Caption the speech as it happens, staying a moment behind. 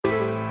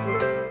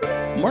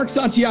Mark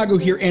Santiago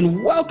here,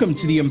 and welcome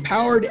to the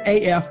Empowered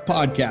AF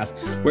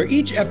podcast, where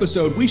each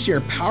episode we share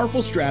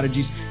powerful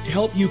strategies to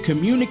help you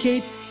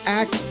communicate,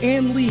 act,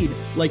 and lead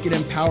like an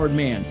empowered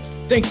man.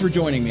 Thanks for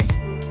joining me.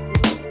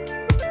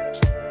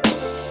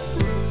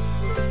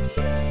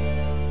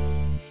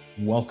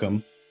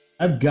 Welcome.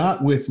 I've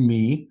got with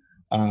me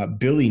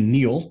Billy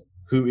Neal,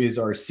 who is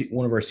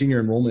one of our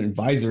senior enrollment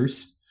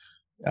advisors.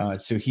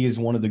 So he is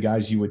one of the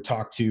guys you would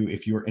talk to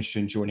if you were interested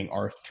in joining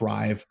our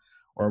Thrive,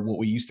 or what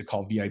we used to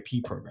call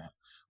VIP program.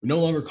 We no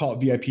longer call it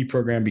VIP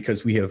program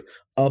because we have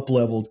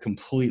up-leveled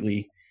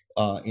completely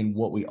in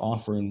what we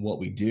offer and what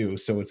we do.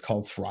 So it's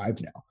called Thrive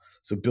now.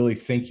 So Billy,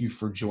 thank you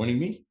for joining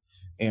me.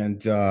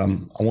 And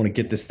I want to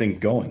get this thing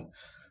going.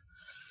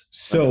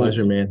 So, my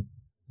pleasure, man.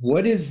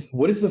 What is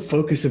the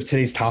focus of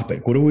today's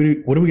topic? What are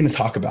we going to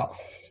talk about?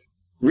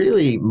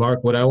 Really,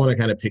 Mark, what I want to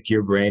kind of pick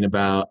your brain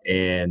about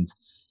and,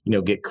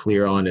 get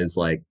clear on is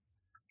like,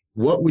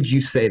 what would you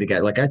say to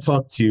guys? Like, I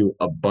talk to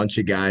a bunch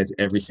of guys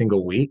every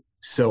single week.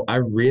 So I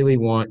really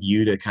want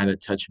you to kind of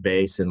touch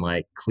base and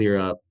like clear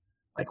up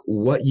like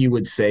what you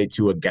would say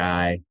to a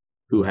guy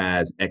who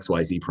has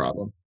XYZ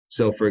problem.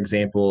 So for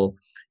example,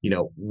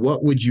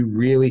 what would you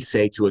really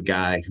say to a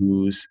guy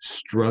who's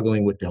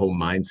struggling with the whole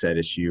mindset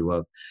issue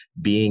of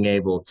being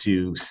able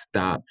to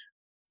stop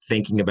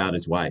thinking about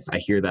his wife? I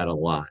hear that a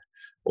lot.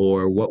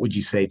 Or what would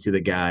you say to the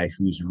guy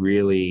who's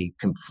really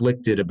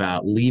conflicted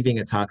about leaving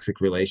a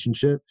toxic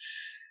relationship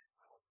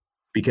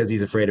because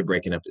he's afraid of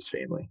breaking up his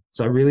family?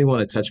 So I really want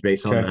to touch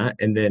base on that,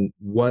 and then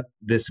what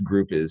this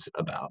group is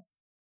about.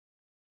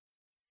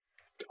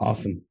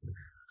 Awesome.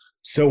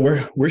 So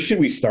where should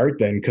we start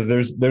then? Because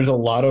there's a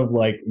lot of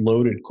like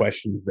loaded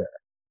questions there,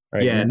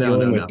 right? Yeah,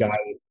 with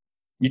guys.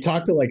 You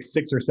talk to like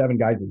 6 or 7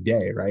 guys a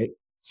day, right?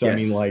 So yes.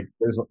 I mean, like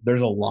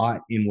there's a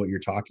lot in what you're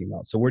talking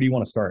about. So where do you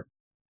want to start?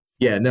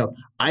 Yeah, no,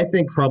 I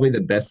think probably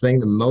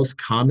the most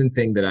common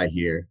thing that I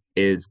hear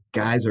is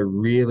guys are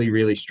really,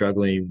 really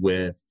struggling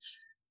with,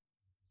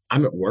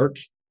 I'm at work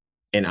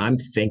and I'm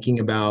thinking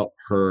about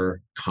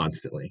her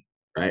constantly,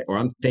 right? Or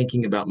I'm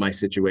thinking about my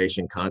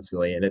situation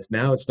constantly. And it's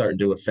starting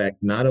to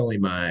affect not only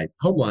my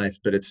home life,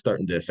 but it's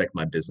starting to affect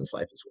my business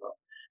life as well.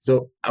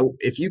 So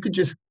if you could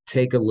just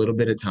take a little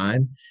bit of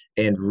time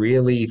and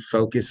really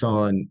focus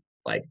on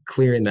like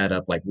clearing that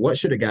up, like what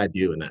should a guy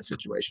do in that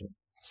situation?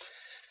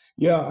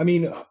 Yeah, I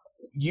mean,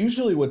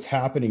 usually what's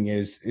happening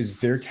is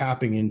they're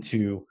tapping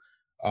into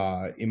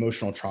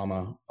emotional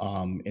trauma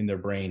in their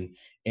brain,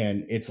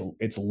 and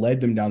it's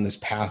led them down this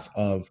path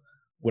of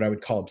what I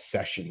would call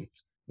obsession,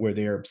 where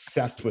they're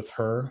obsessed with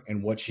her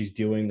and what she's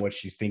doing, what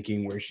she's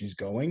thinking, where she's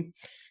going.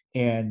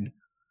 And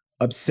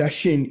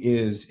obsession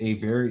is a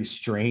very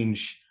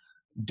strange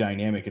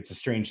dynamic. It's a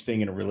strange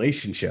thing in a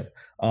relationship.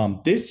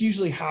 This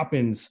usually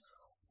happens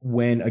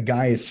when a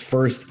guy is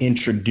first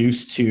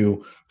introduced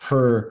to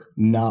her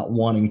not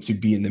wanting to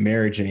be in the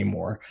marriage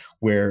anymore,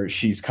 where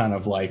she's kind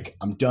of like,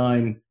 I'm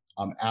done,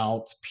 I'm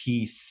out,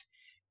 peace.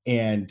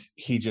 And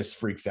he just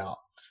freaks out.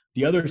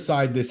 The other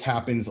side, this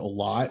happens a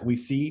lot, we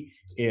see,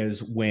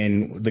 is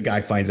when the guy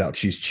finds out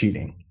she's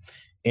cheating,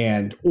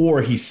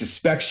 or he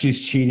suspects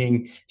she's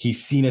cheating.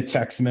 He's seen a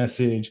text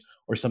message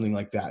or something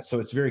like that. So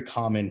it's very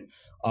common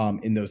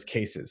in those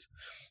cases.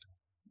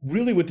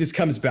 Really what this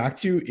comes back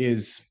to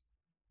is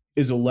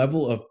a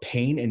level of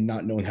pain and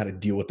not knowing how to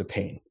deal with the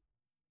pain,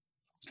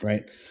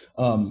 right?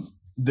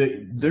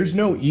 There's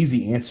no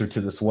easy answer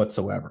to this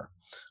whatsoever.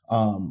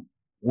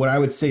 What I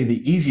would say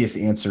the easiest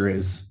answer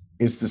is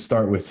to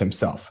start with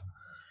himself,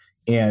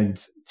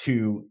 and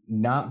to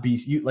not be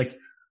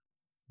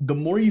the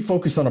more you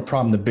focus on a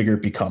problem, the bigger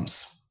it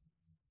becomes.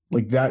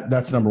 Like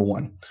that's number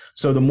one.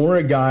 So the more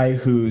a guy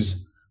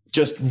who's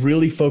just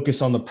really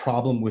focused on the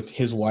problem with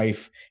his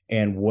wife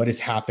and what is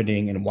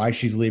happening and why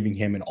she's leaving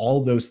him and all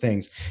of those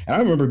things. And I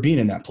remember being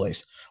in that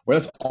place where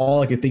that's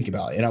all I could think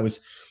about. And I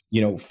was,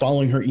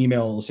 following her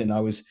emails, and I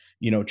was,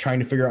 trying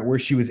to figure out where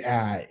she was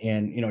at,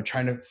 and,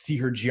 trying to see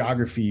her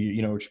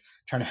geography,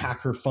 trying to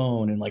hack her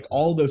phone, and like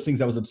all those things.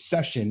 That was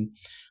obsession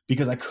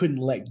because I couldn't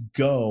let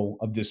go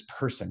of this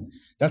person.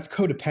 That's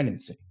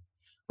codependency,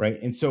 right?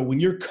 And so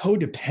when you're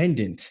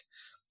codependent,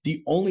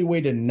 the only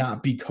way to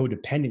not be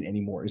codependent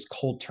anymore is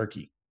cold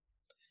turkey.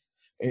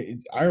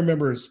 I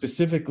remember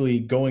specifically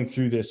going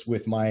through this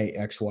with my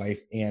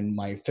ex-wife, and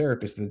my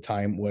therapist at the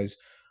time was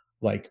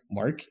like,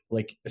 Mark,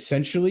 like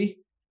essentially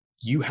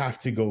you have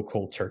to go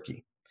cold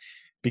turkey,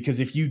 because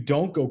if you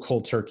don't go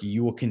cold turkey,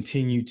 you will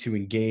continue to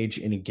engage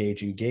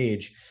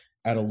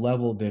at a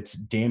level that's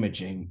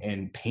damaging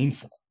and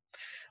painful.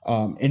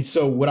 And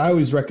so what I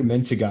always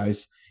recommend to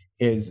guys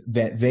is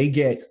that they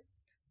get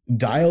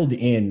dialed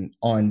in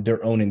on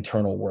their own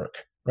internal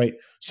work, right?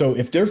 So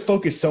if they're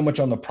focused so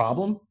much on the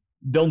problem,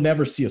 they'll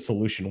never see a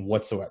solution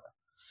whatsoever.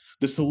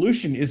 The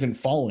solution isn't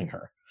following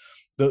her.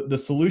 The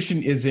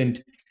solution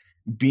isn't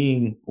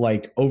being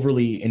like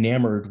overly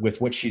enamored with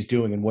what she's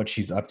doing and what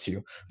she's up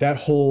to. That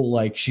whole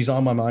like, she's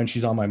on my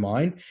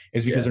mind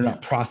is because they're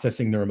not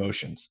processing their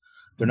emotions.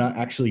 They're not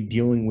actually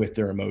dealing with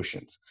their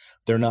emotions.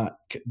 They're not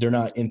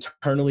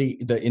internally,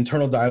 the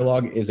internal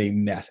dialogue is a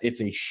mess.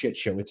 It's a shit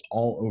show. It's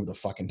all over the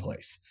fucking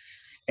place.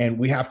 And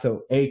we have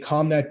to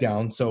calm that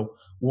down. So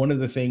one of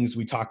the things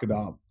we talk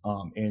about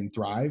in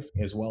Thrive,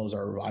 as well as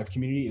our Revive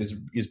community,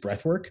 is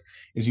breath work,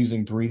 is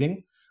using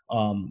breathing,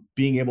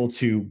 being able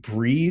to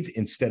breathe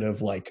instead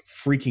of like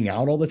freaking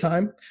out all the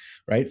time,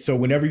 right? So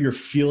whenever you're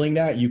feeling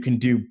that, you can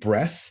do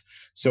breaths.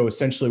 So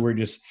essentially we're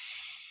just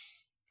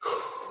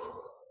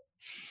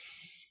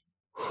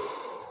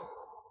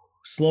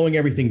slowing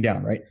everything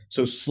down, right?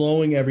 So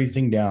slowing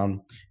everything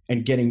down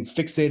and getting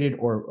fixated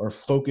or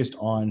focused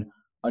on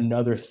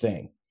another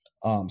thing.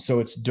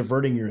 So it's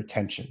diverting your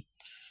attention.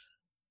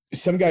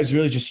 Some guys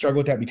really just struggle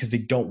with that because they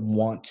don't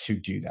want to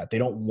do that. They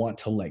don't want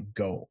to let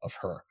go of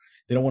her.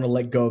 They don't want to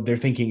let go. They're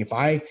thinking, if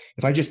I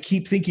just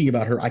keep thinking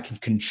about her, I can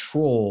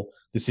control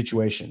the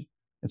situation.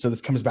 And so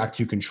this comes back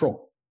to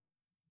control.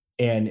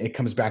 And it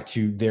comes back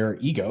to their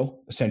ego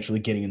essentially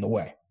getting in the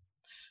way.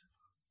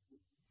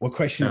 What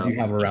questions do you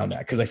have around that?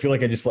 Because I feel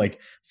like I just like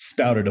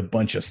spouted a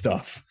bunch of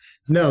stuff.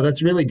 No,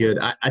 that's really good.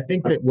 I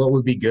think that what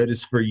would be good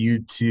is for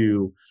you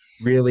to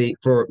really,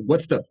 for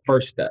what's the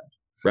first step,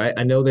 right?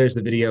 I know there's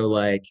a video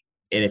like,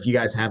 and if you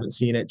guys haven't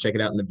seen it, check it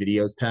out in the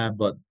videos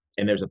tab,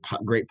 and there's a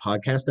great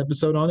podcast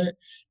episode on it.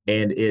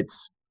 And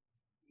it's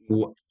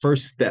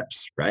first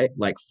steps, right?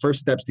 Like first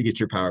steps to get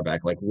your power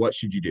back. Like what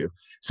should you do?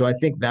 So I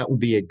think that would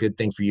be a good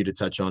thing for you to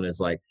touch on is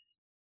like,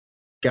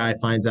 guy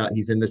finds out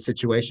he's in this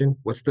situation.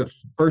 What's the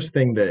first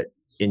thing that,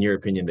 in your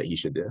opinion, that he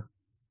should do?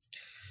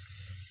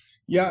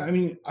 Yeah, I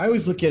mean, I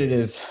always look at it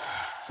as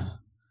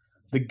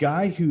the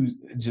guy who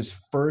just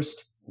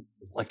first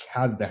like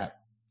has that,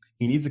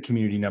 he needs a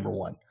community, number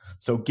one.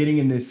 So getting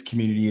in this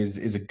community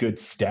is a good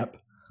step.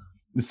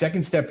 The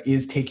second step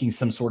is taking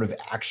some sort of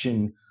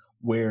action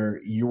where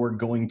you're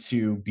going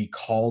to be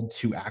called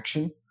to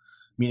action,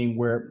 meaning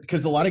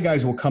because a lot of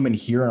guys will come in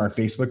here in our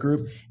Facebook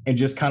group and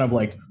just kind of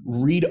like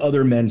read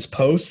other men's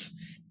posts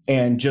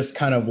and just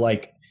kind of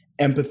like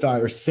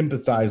empathize or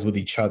sympathize with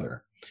each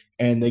other.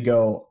 And they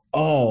go,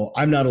 oh,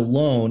 I'm not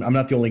alone. I'm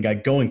not the only guy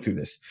going through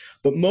this.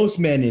 But most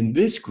men in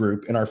this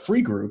group, in our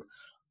free group,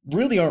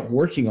 really aren't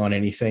working on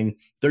anything.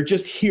 They're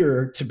just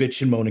here to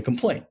bitch and moan and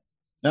complain.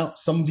 Now,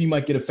 some of you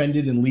might get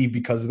offended and leave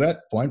because of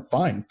that.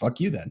 Fine. Fuck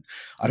you then.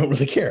 I don't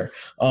really care.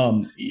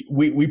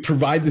 We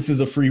provide this as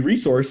a free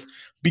resource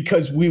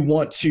because we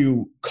want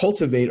to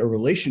cultivate a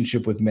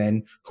relationship with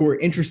men who are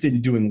interested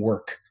in doing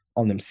work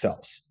on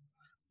themselves.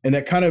 And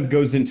that kind of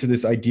goes into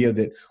this idea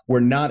that we're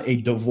not a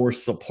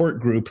divorce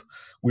support group.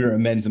 We're a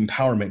men's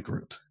empowerment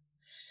group.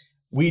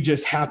 We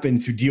just happen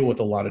to deal with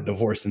a lot of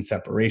divorce and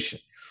separation.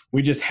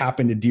 We just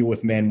happen to deal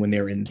with men when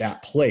they're in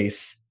that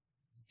place.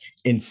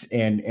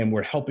 And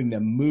we're helping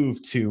them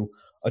move to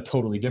a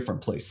totally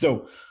different place.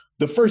 So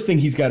the first thing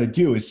he's got to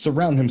do is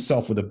surround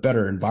himself with a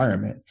better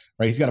environment,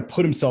 right? He's got to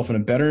put himself in a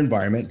better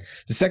environment.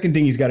 The second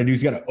thing he's got to do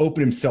is he's got to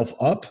open himself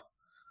up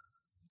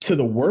to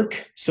the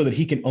work so that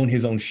he can own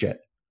his own shit.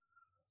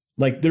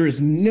 Like there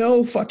is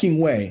no fucking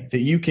way that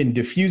you can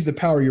diffuse the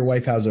power your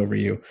wife has over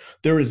you.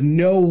 There is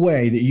no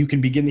way that you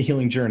can begin the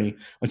healing journey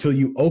until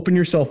you open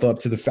yourself up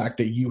to the fact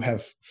that you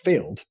have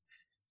failed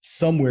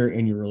somewhere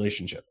in your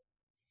relationship.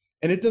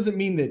 And it doesn't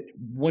mean that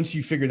once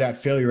you figure that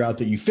failure out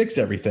that you fix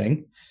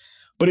everything,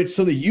 but it's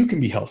so that you can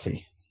be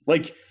healthy.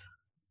 Like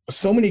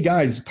so many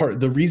guys,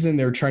 the reason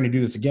they're trying to do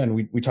this again,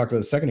 we talked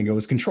about a second ago,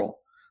 is control.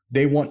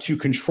 They want to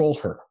control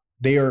her.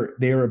 They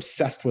are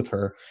obsessed with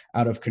her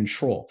out of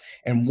control.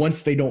 And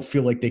once they don't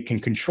feel like they can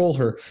control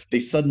her, they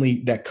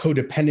suddenly, that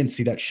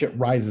codependency, that shit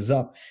rises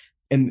up.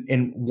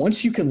 And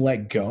once you can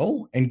let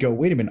go and go,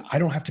 wait a minute, I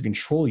don't have to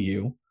control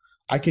you.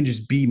 I can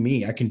just be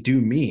me. I can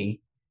do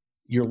me.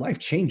 Your life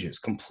changes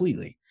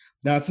completely.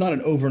 Now, it's not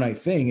an overnight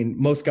thing. And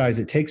most guys,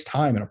 it takes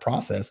time and a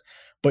process,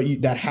 but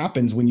that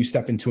happens when you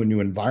step into a new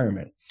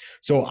environment.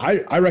 So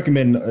I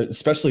recommend,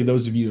 especially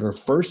those of you that are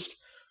first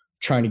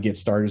trying to get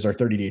started, is our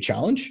 30-day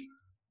challenge.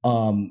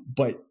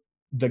 But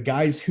the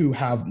guys who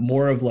have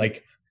more of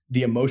like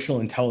the emotional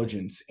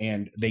intelligence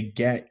and they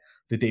get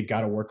that they've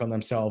got to work on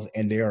themselves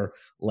and they are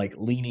like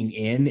leaning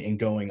in and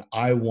going,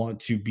 I want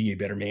to be a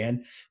better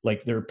man.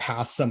 Like they're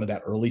past some of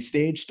that early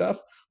stage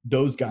stuff.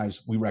 Those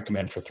guys we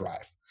recommend for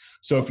Thrive.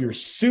 So if you're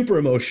super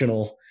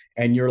emotional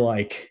and you're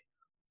like,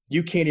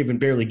 you can't even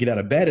barely get out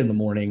of bed in the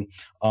morning,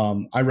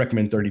 I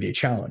recommend 30-day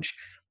challenge.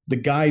 The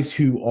guys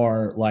who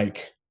are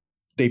like,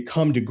 they've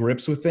come to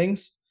grips with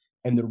things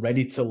and they're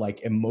ready to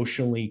like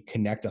emotionally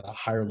connect at a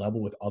higher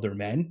level with other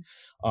men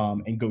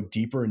and go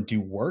deeper and do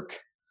work,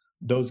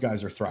 those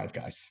guys are Thrive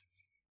guys.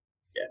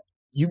 Yeah.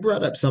 You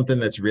brought up something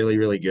that's really,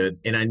 really good.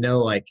 And I know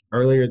like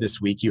earlier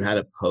this week, you had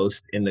a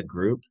post in the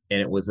group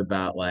and it was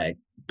about like,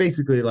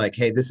 basically like,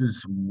 hey, this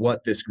is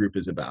what this group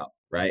is about,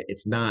 right?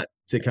 It's not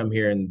to come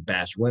here and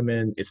bash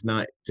women. It's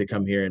not to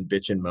come here and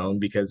bitch and moan,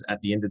 because at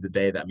the end of the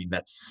day,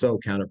 that's so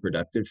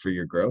counterproductive for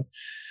your growth.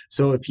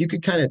 So if you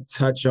could kind of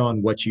touch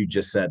on what you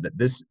just said, that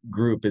this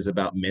group is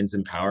about men's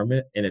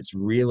empowerment and it's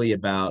really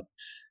about,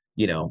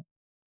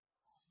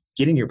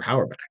 getting your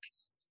power back.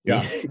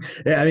 Yeah, Yeah.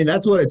 yeah. I mean,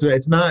 that's what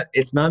it's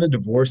not a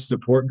divorce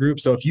support group.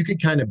 So if you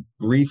could kind of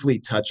briefly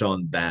touch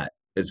on that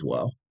as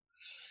well.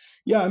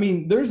 Yeah, I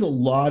mean, there's a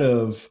lot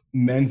of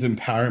men's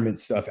empowerment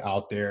stuff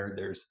out there.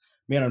 There's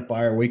Man on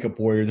Fire, Wake Up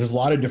Warrior. There's a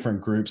lot of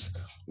different groups.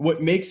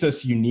 What makes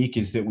us unique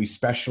is that we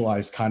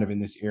specialize kind of in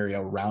this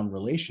area around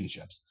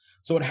relationships.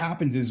 So what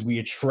happens is we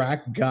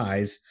attract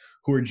guys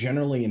who are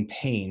generally in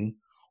pain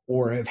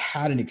or have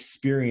had an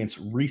experience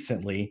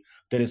recently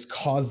that has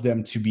caused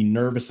them to be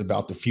nervous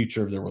about the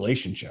future of their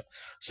relationship.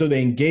 So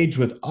they engage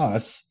with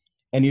us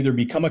and either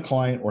become a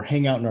client or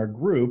hang out in our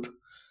group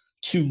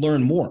to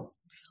learn more.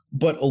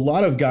 But a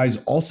lot of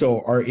guys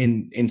also are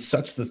in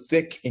such the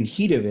thick and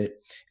heat of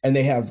it, and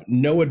they have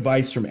no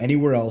advice from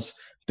anywhere else.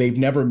 They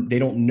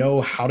don't know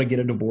how to get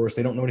a divorce.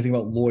 They don't know anything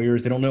about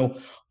lawyers. They don't know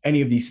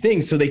any of these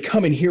things. So they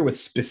come in here with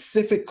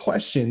specific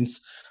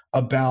questions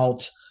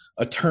about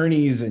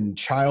attorneys and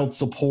child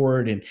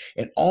support and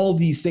all of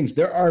these things.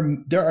 There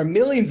are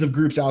millions of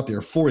groups out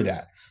there for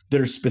that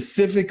are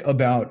specific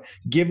about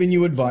giving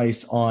you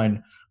advice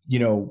on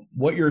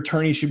what your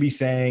attorney should be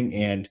saying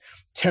and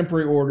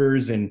temporary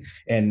orders and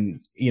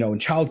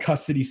child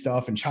custody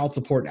stuff and child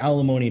support and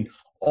alimony and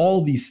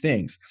all these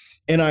things.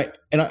 And I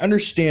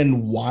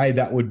understand why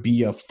that would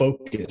be a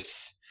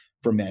focus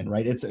for men,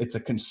 right? It's a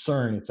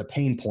concern, it's a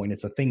pain point,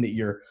 it's a thing that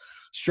you're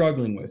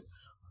struggling with.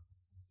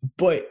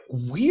 But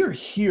we are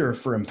here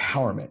for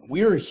empowerment.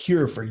 We are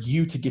here for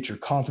you to get your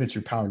confidence,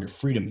 your power, and your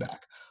freedom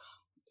back.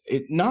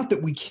 Not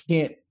that we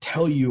can't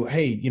tell you,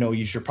 hey,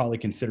 you should probably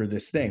consider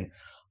this thing,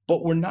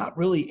 but we're not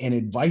really an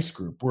advice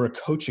group. We're a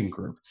coaching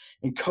group.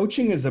 And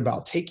coaching is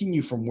about taking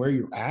you from where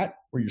you're at,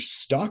 where you're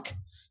stuck,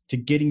 to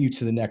getting you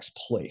to the next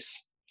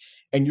place.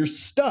 And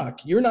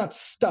you're not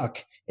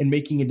stuck in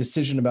making a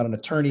decision about an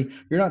attorney.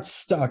 You're not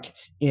stuck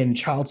in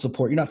child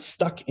support. You're not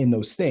stuck in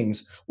those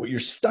things. What you're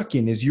stuck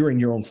in is you're in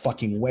your own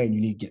fucking way and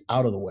you need to get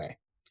out of the way.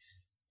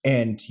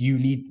 And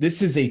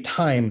this is a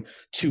time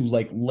to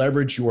like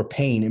leverage your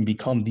pain and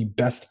become the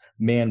best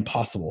man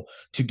possible,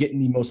 to get in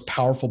the most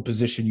powerful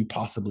position you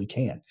possibly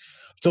can.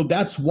 So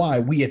that's why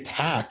we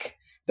attack.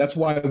 That's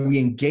why we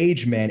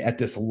engage men at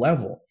this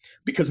level,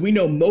 because we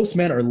know most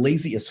men are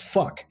lazy as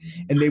fuck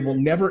and they will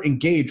never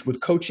engage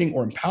with coaching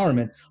or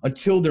empowerment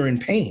until they're in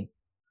pain.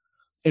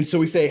 And so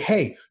we say,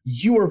 hey,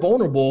 you are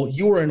vulnerable.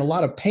 You are in a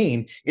lot of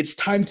pain. It's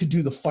time to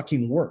do the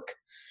fucking work.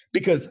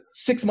 Because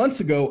 6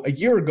 months ago, a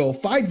year ago,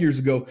 5 years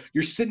ago,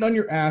 you're sitting on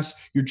your ass,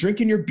 you're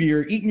drinking your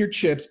beer, eating your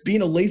chips,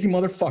 being a lazy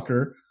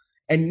motherfucker.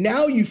 And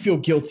now you feel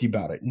guilty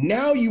about it.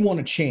 Now you want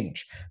to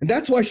change. And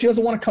that's why she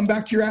doesn't want to come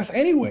back to your ass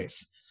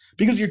anyways,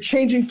 because you're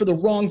changing for the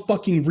wrong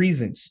fucking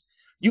reasons.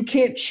 You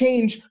can't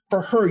change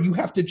for her. You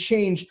have to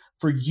change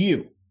for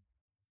you.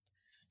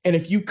 And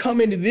if you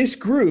come into this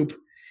group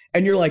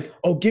and you're like,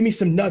 oh, give me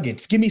some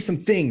nuggets, give me some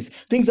things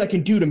I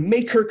can do to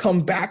make her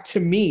come back to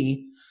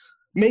me,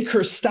 make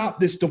her stop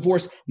this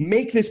divorce,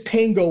 make this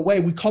pain go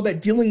away. We call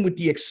that dealing with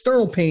the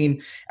external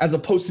pain as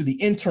opposed to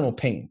the internal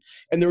pain.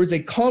 And there is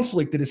a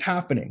conflict that is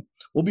happening.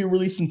 We'll be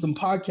releasing some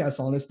podcasts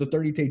on this. The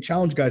 30-day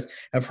challenge guys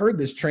have heard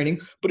this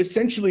training, but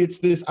essentially it's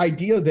this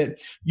idea that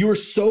you are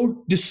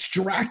so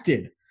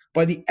distracted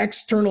by the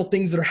external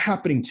things that are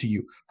happening to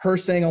you. Her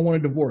saying, I want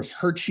a divorce,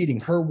 her cheating,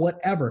 her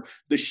whatever,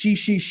 the she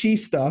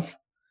stuff,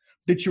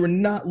 that you're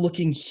not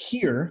looking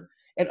here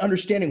and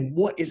understanding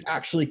what is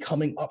actually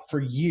coming up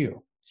for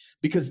you.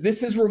 Because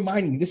this is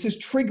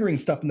triggering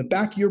stuff in the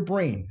back of your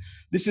brain.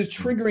 This is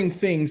triggering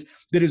things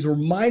that is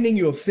reminding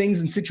you of things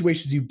and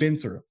situations you've been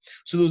through.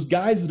 So those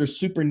guys that are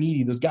super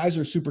needy, those guys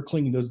who are super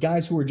clingy, those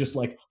guys who are just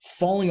like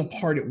falling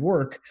apart at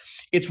work,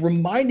 it's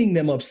reminding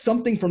them of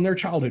something from their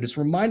childhood. It's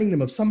reminding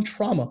them of some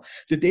trauma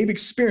that they've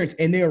experienced,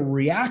 and they are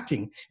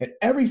reacting at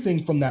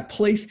everything from that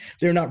place.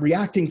 They're not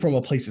reacting from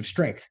a place of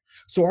strength.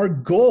 So our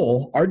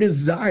goal, our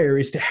desire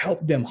is to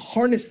help them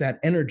harness that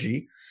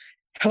energy,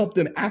 help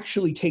them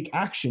actually take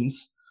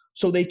actions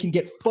so they can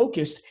get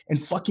focused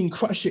and fucking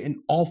crush it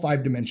in all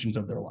 5 dimensions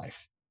of their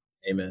life.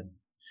 Amen.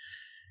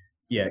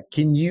 Yeah.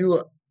 Can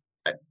you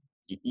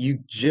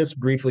just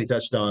briefly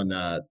touched on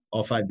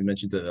all 5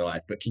 dimensions of their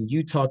life, but can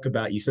you talk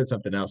about, you said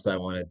something else that I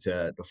wanted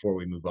to, before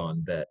we move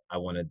on, that I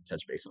wanted to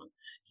touch base on.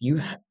 You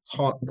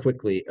talk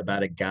quickly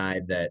about a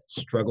guy that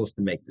struggles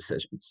to make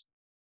decisions,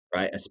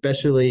 right?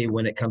 Especially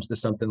when it comes to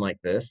something like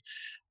this.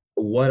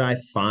 What I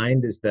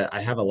find is that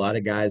I have a lot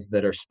of guys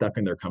that are stuck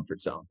in their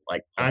comfort zone.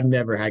 Like, I've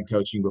never had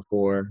coaching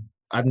before.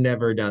 I've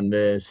never done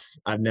this.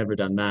 I've never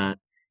done that.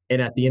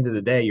 And at the end of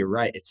the day, you're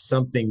right. It's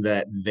something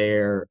that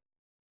they're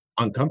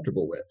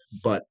uncomfortable with.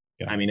 But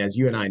I mean, as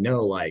you and I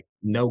know, like,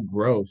 no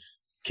growth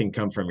can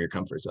come from your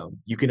comfort zone.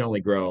 You can only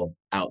grow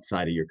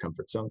outside of your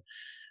comfort zone.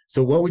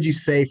 So what would you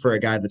say for a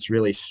guy that's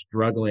really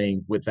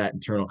struggling with that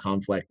internal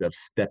conflict of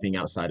stepping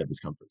outside of his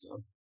comfort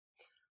zone?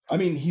 I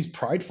mean, he's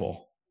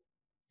prideful.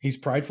 He's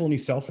prideful and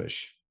he's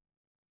selfish.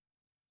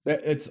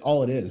 That's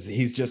all it is.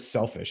 He's just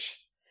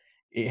selfish.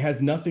 It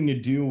has nothing to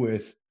do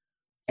with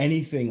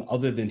anything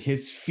other than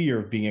his fear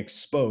of being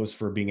exposed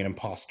for being an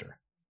imposter.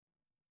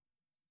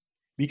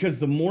 Because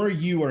the more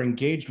you are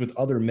engaged with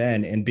other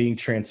men and being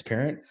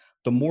transparent,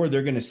 the more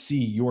they're going to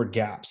see your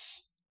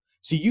gaps.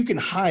 So you can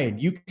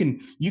hide, you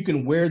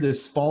can wear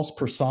this false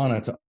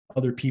persona to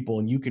other people,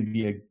 and you can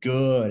be a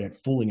good at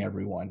fooling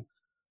everyone,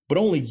 but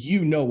only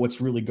you know what's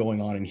really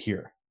going on in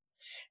here.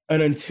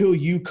 And until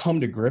you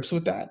come to grips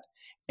with that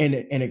and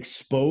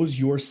expose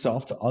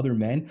yourself to other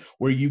men,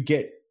 where you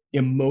get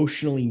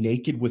emotionally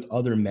naked with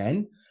other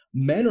men,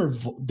 men are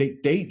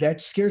they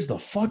that scares the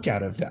fuck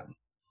out of them,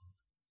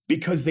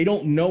 because they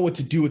don't know what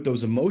to do with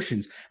those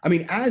emotions. I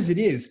mean, as it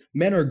is,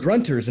 men are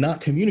grunters,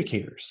 not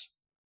communicators.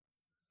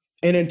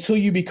 And until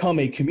you become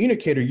a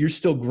communicator, you're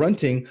still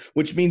grunting,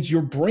 which means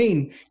your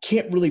brain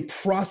can't really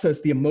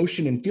process the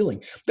emotion and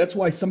feeling. That's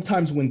why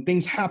sometimes when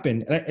things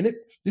happen,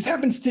 this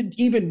happens to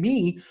even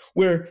me,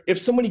 where if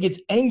somebody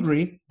gets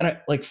angry and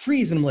I like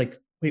freeze and I'm like,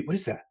 wait, what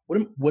is that?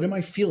 What am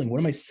I feeling? What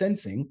am I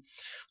sensing?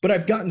 But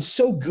I've gotten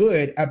so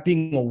good at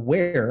being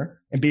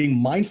aware and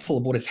being mindful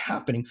of what is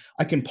happening,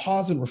 I can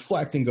pause and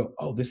reflect and go,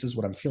 oh, this is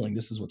what I'm feeling.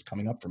 This is what's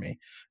coming up for me.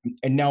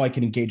 And now I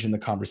can engage in the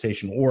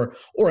conversation, or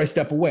I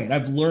step away. And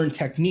I've learned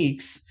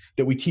techniques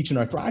that we teach in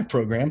our Thrive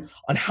program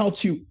on how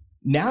to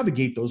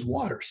navigate those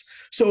waters.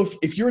 So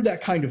if you're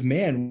that kind of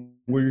man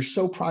where you're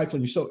so prideful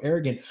and you're so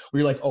arrogant,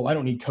 where you're like, oh, I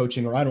don't need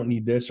coaching, or I don't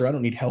need this, or I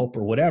don't need help,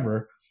 or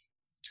whatever.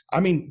 I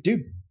mean,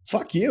 dude,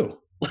 fuck you.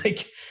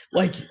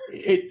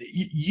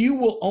 You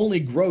will only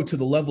grow to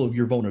the level of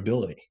your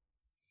vulnerability.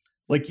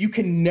 Like, you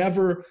can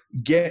never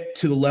get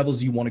to the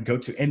levels you want to go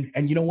to.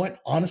 And you know what?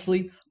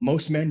 Honestly,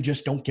 most men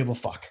just don't give a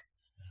fuck.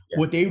 Yeah.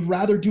 What they'd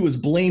rather do is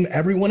blame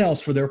everyone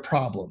else for their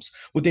problems.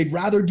 What they'd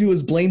rather do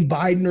is blame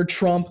Biden or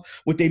Trump.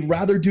 What they'd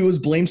rather do is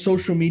blame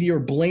social media or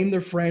blame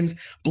their friends,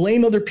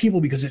 blame other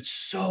people, because it's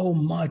so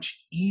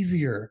much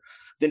easier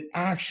than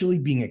actually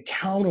being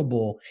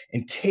accountable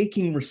and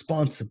taking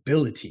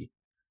responsibility.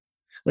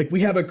 Like,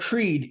 we have a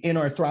creed in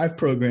our Thrive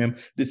program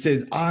that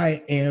says,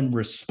 I am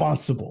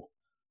responsible.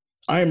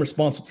 I am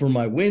responsible for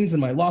my wins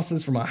and my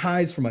losses, for my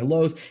highs, for my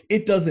lows.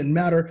 It doesn't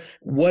matter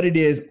what it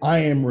is. I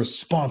am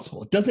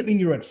responsible. It doesn't mean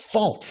you're at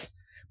fault,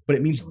 but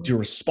it means you're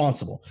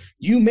responsible.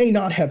 You may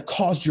not have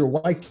caused your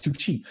wife to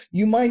cheat.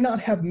 You might not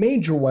have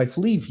made your wife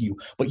leave you,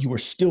 but you are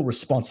still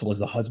responsible as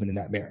the husband in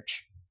that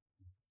marriage.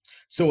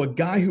 So a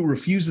guy who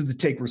refuses to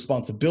take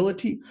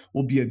responsibility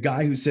will be a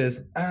guy who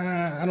says,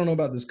 I don't know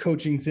about this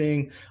coaching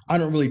thing. I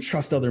don't really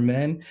trust other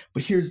men.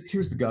 But here's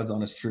the God's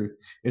honest truth,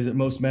 is that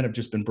most men have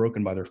just been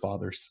broken by their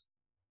fathers.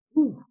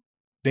 Ooh.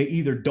 They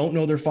either don't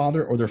know their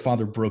father or their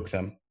father broke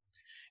them.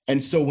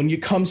 And so when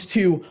it comes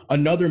to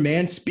another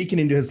man speaking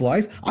into his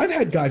life, I've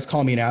had guys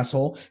call me an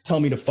asshole,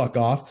 tell me to fuck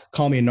off,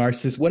 call me a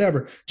narcissist,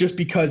 whatever, just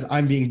because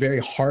I'm being very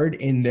hard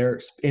in their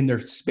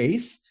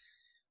space.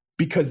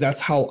 Because that's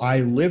how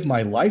I live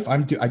my life. I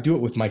do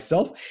it with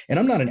myself, and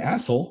I'm not an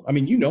asshole. I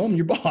mean, you know, I'm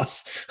your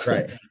boss,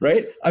 right?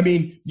 Right? I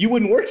mean, you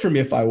wouldn't work for me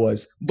if I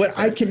was, but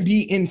I can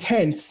be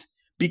intense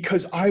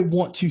because I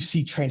want to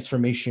see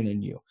transformation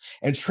in you.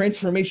 And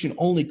transformation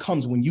only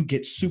comes when you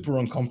get super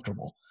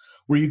uncomfortable,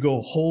 where you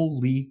go,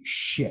 holy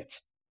shit,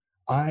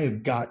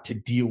 I've got to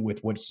deal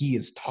with what he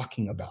is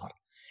talking about.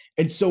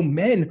 And so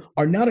men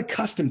are not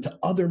accustomed to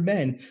other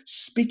men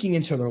speaking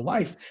into their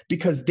life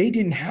because they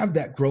didn't have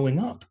that growing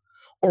up.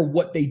 Or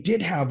what they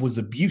did have was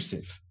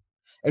abusive.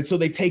 And so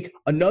they take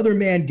another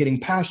man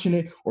getting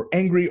passionate or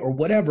angry or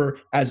whatever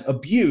as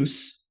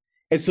abuse.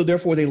 And so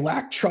therefore they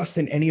lack trust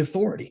in any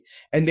authority,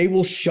 and they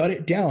will shut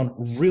it down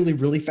really,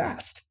 really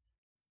fast.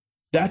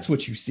 That's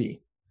what you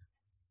see.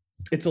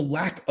 It's a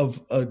lack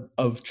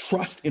of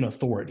trust in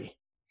authority.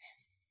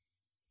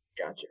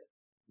 Gotcha.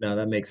 No,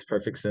 that makes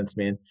perfect sense,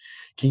 man.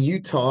 Can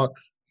you talk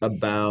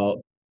about,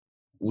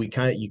 you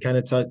kind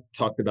of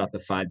talked about the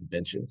 5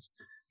 dimensions.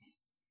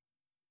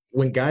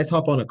 When guys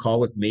hop on a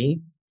call with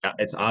me,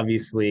 it's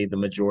obviously the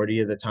majority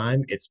of the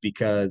time, it's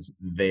because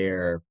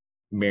their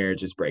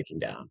marriage is breaking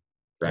down,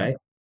 right? Yeah.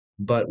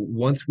 But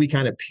once we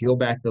kind of peel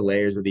back the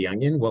layers of the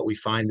onion, what we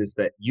find is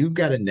that you've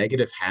got a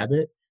negative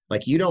habit.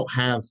 Like, you don't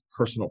have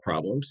personal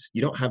problems.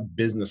 You don't have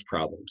business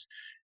problems.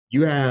 You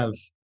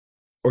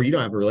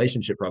don't have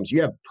relationship problems.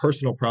 You have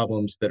personal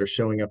problems that are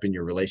showing up in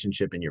your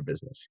relationship and your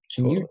business.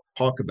 Can you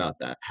talk about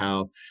that?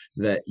 How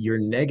that your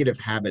negative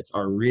habits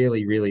are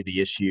really, really the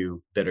issue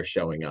that are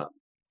showing up,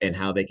 and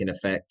how they can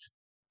affect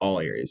all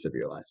areas of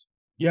your life?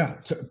 Yeah,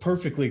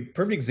 perfect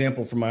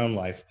example from my own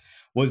life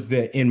was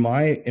that in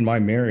my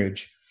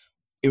marriage,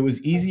 it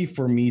was easy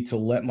for me to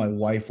let my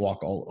wife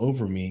walk all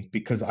over me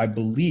because I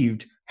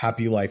believed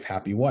happy life,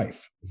 happy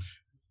wife.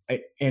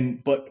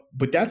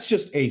 But that's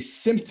just a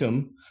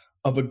symptom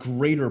of a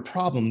greater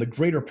problem. The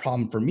greater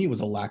problem for me was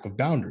a lack of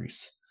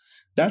boundaries.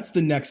 That's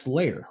the next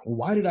layer.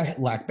 Why did I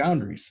lack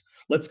boundaries?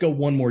 Let's go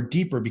one more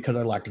deeper, because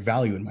I lacked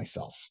value in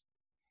myself.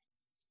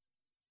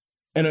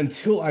 And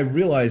until I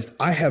realized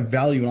I have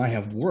value and I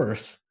have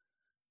worth,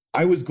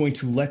 I was going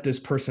to let this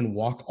person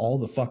walk all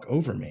the fuck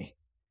over me,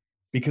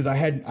 because I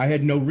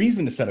had no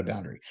reason to set a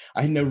boundary.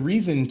 I had no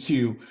reason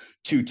to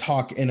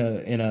talk in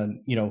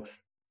a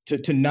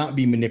to not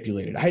be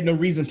manipulated. I had no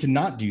reason to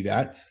not do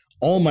that.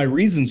 all my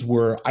reasons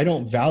were I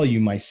don't value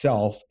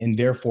myself, and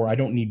therefore I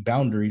don't need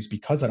boundaries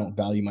because I don't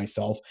value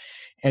myself,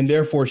 and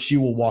therefore she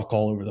will walk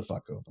all over the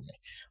fuck over me.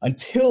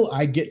 Until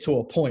I get to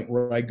a point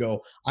where I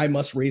go, I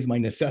must raise my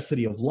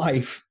necessity of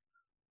life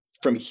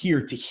from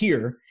here to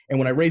here. And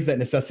when I raise that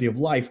necessity of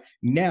life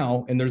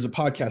now, and there's a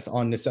podcast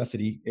on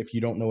necessity, if you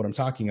don't know what I'm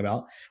talking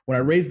about, when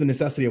I raise the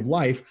necessity of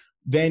life,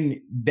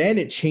 then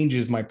it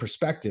changes my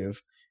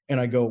perspective. And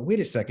I go, wait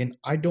a second,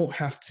 I don't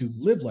have to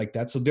live like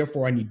that. So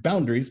therefore I need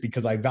boundaries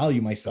because I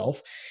value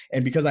myself.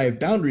 And because I have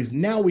boundaries,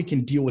 now we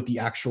can deal with the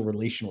actual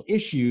relational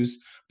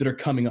issues that are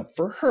coming up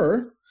for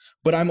her.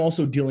 But I'm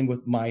also dealing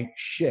with my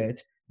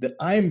shit that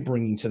I'm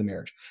bringing to the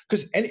marriage.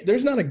 Because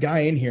there's not a guy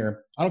in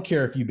here. I don't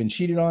care if you've been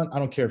cheated on. I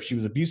don't care if she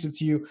was abusive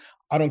to you.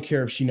 I don't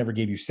care if she never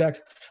gave you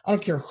sex. I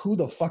don't care who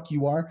the fuck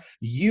you are.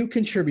 You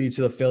contributed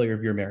to the failure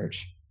of your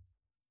marriage.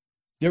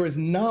 There is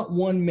not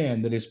one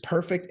man that is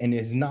perfect and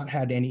has not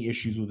had any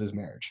issues with his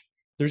marriage.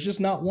 There's just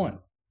not one,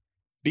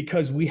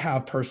 because we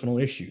have personal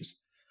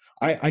issues.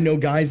 I know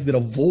guys that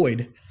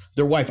avoid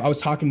their wife. I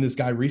was talking to this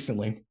guy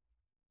recently,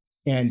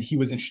 and he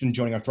was interested in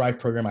joining our Thrive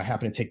program. I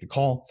happened to take the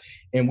call,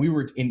 and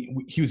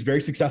he was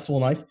very successful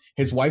in life.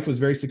 His wife was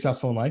very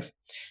successful in life.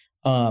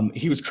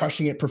 He was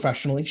crushing it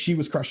professionally. She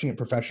was crushing it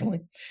professionally.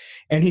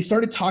 And he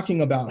started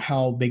talking about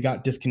how they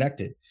got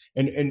disconnected.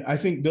 And I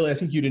think, Billy, I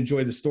think you'd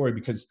enjoy the story,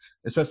 because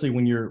especially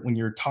when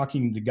you're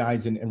talking to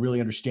guys and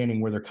really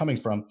understanding where they're coming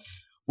from,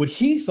 what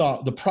he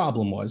thought the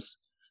problem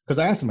was, because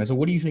I asked him, I said,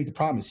 what do you think the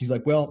problem is? He's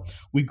like, well,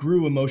 we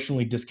grew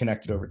emotionally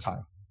disconnected over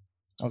time.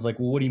 I was like,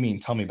 well, what do you mean?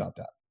 Tell me about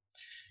that.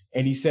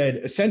 And he said,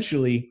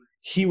 essentially,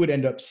 he would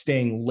end up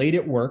staying late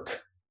at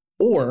work,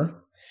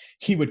 or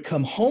he would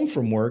come home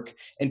from work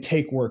and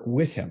take work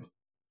with him.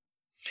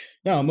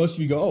 Now, most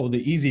of you go, oh,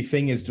 the easy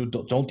thing is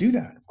don't do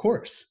that, of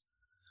course.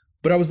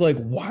 But I was like,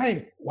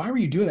 why were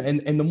you doing that?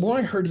 And the more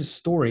I heard his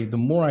story, the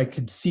more I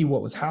could see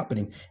what was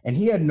happening. And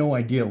he had no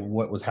idea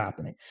what was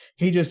happening.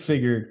 He just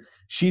figured,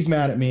 she's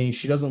mad at me.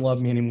 She doesn't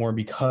love me anymore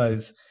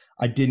because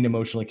I didn't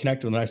emotionally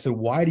connect with her. And I said,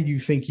 why did you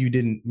think you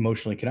didn't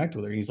emotionally connect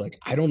with her? He's like,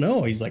 I don't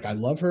know. He's like, I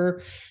love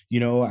her.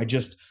 I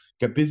just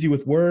got busy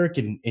with work,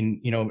 and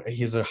he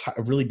has a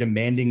really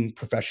demanding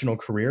professional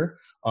career.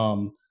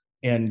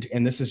 And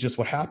this is just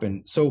what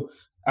happened. So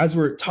as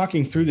we're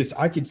talking through this,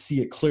 I could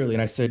see it clearly.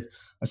 And I said,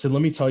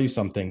 let me tell you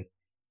something.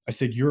 I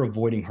said, you're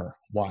avoiding her.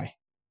 Why?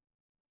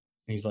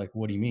 And he's like,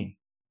 what do you mean?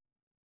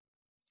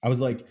 I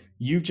was like,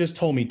 you've just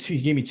told me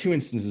he gave me two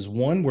instances.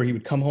 One where he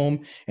would come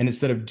home, and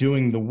instead of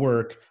doing the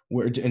work,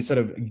 instead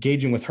of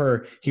engaging with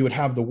her, he would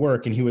have the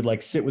work, and he would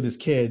like sit with his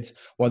kids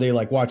while they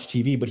like watch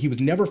TV, but he was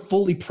never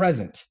fully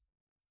present.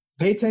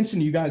 Pay attention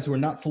to you guys who are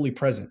not fully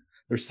present.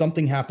 There's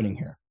something happening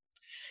here.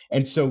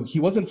 And so he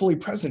wasn't fully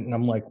present. And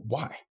I'm like,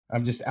 why?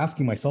 I'm just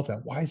asking myself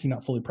that. Why is he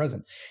not fully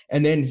present?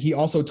 And then he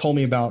also told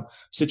me about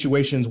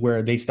situations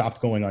where they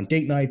stopped going on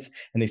date nights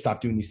and they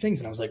stopped doing these things.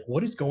 And I was like,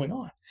 what is going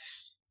on?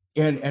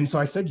 And so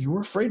I said, you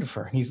were afraid of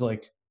her. And he's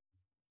like,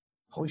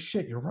 holy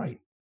shit, you're right.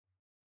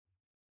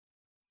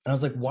 And I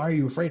was like, why are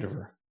you afraid of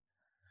her?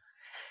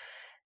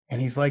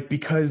 And he's like,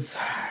 because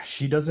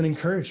she doesn't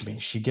encourage me.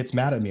 She gets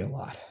mad at me a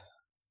lot.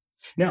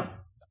 Now,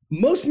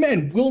 most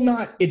men will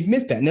not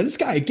admit that. Now, this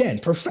guy, again,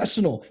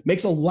 professional,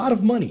 makes a lot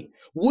of money,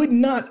 would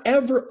not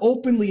ever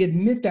openly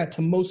admit that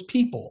to most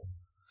people,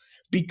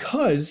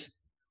 because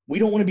we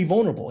don't want to be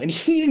vulnerable. And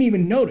he didn't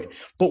even know it.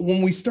 But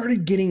when we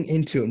started getting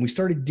into it and we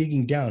started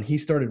digging down, he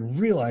started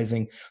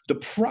realizing the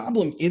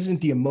problem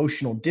isn't the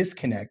emotional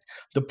disconnect.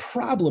 The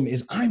problem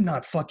is I'm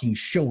not fucking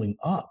showing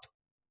up.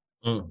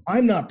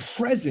 I'm not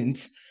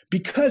present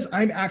because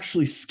I'm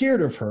actually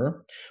scared of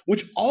her,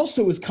 which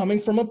also is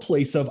coming from a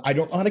place of I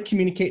don't know how to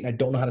communicate and I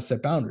don't know how to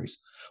set boundaries,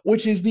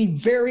 which is the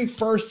very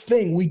first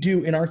thing we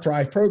do in our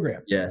Thrive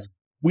program. Yeah.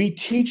 We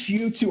teach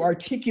you to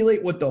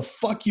articulate what the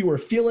fuck you are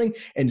feeling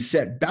and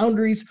set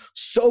boundaries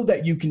so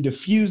that you can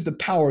diffuse the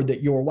power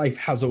that your wife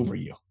has over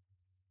you.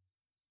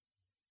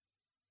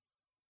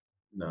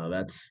 No,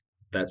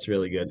 that's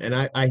really good. And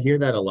I hear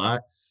that a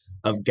lot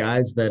of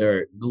guys that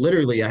are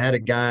literally, I had a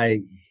guy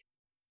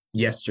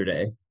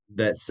yesterday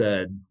that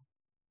said,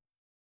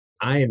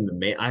 I am the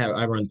man.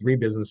 I run 3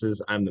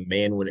 businesses. I'm the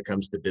man when it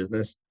comes to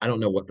business. I don't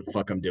know what the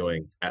fuck I'm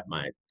doing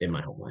in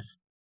my home life.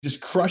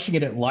 Just crushing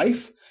it at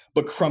life,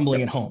 but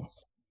crumbling at home.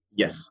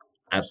 Yes,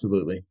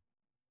 absolutely.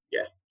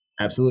 Yeah,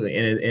 absolutely.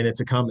 And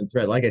it's a common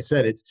thread. Like I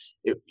said,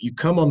 you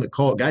come on the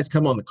call, guys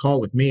come on the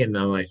call with me, and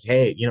I'm like,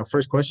 hey,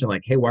 first question,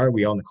 like, hey, why are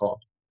we on the call?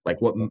 Like,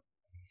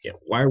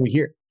 why are we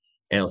here?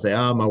 And I'll say,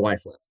 oh, my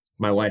wife left.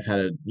 My wife had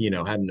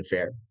an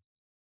affair.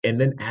 And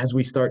then as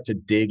we start to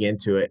dig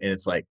into it, and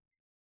it's like,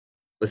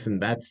 listen,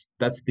 that's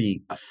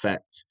the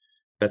effect.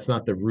 That's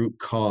not the root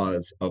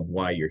cause of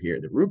why you're here.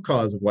 The root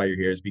cause of why you're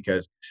here is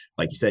because,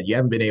 like you said, you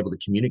haven't been able to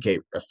communicate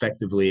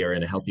effectively or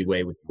in a healthy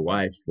way with your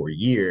wife for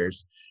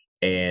years.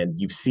 And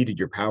you've ceded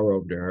your power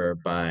over to her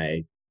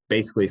by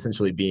basically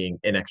essentially being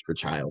an extra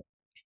child.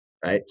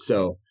 Right.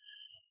 So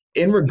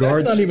in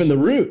regards, that's not even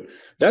the root.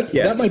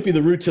 That might be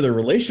the root to the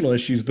relational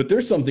issues, but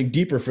there's something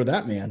deeper for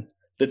that man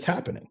that's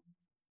happening.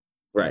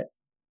 Right.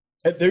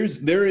 There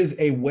is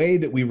a way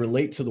that we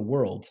relate to the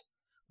world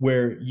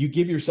where you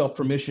give yourself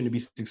permission to be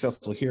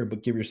successful here,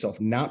 but give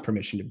yourself not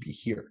permission to be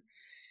here.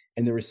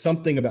 And there is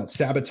something about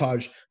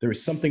sabotage. There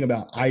is something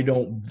about I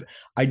don't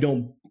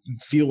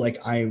feel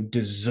like I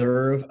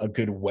deserve a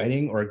good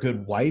wedding or a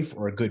good wife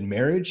or a good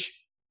marriage.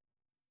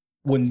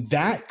 When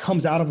that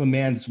comes out of a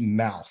man's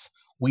mouth,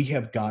 we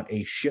have got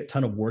a shit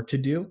ton of work to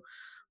do.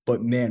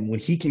 But man, when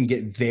he can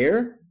get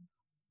there,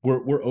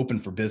 we're open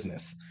for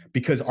business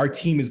because our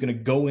team is going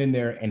to go in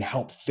there and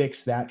help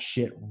fix that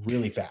shit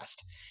really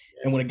fast.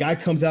 And when a guy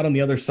comes out on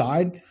the other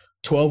side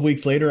 12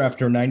 weeks later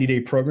after a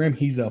 90-day program,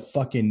 he's a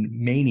fucking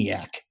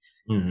maniac.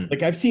 Mm-hmm.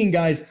 Like I've seen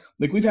guys,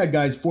 like we've had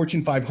guys,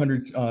 Fortune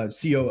 500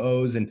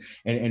 COOs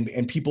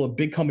and people of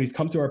big companies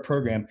come through our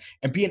program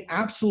and be an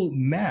absolute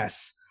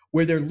mess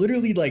where they're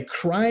literally like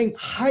crying,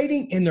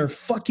 hiding in their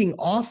fucking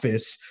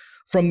office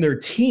from their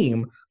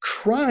team,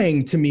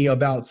 crying to me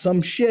about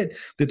some shit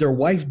that their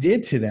wife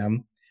did to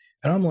them.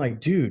 And I'm like,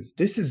 dude,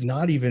 this is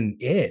not even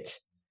it.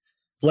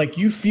 Like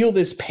you feel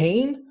this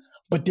pain,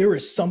 but there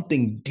is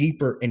something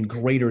deeper and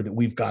greater that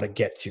we've got to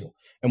get to.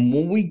 And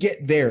when we get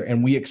there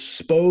and we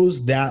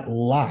expose that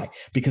lie,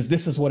 because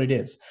this is what it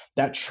is,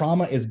 that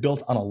trauma is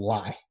built on a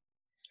lie.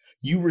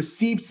 You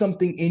received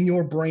something in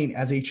your brain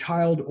as a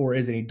child or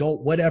as an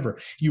adult, whatever.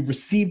 You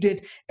received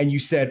it and you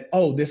said,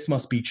 oh, this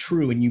must be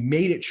true. And you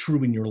made it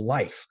true in your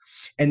life.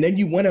 And then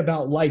you went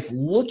about life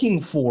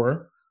looking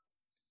for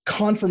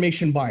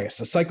confirmation bias,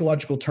 a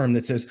psychological term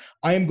that says,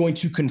 I am going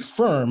to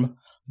confirm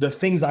the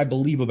things I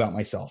believe about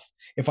myself.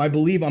 If I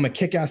believe I'm a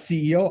kick-ass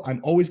CEO, I'm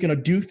always going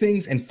to do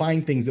things and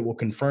find things that will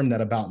confirm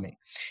that about me.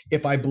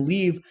 If I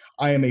believe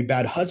I am a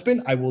bad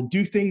husband, I will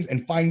do things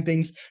and find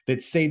things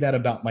that say that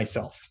about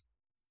myself.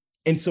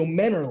 And so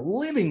men are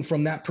living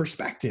from that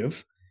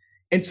perspective.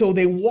 And so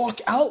they walk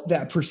out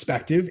that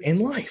perspective in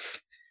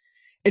life.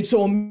 And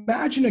so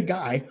imagine a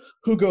guy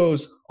who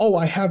goes, oh,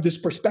 I have this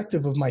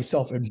perspective of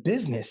myself in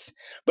business,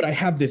 but I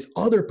have this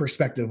other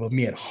perspective of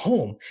me at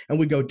home. And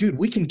we go, dude,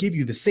 we can give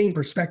you the same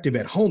perspective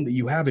at home that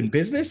you have in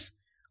business.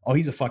 Oh,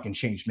 he's a fucking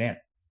changed man.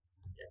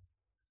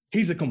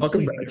 He's a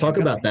complete talk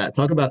about that.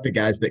 Talk about the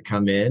guys that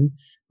come in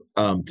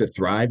to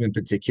Thrive in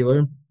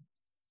particular.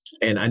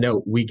 And I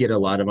know we get a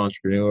lot of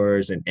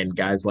entrepreneurs and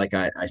guys like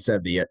I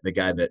said, the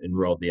guy that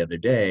enrolled the other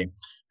day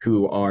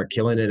who are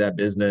killing it at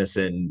business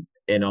and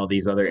in all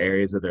these other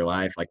areas of their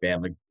life, like they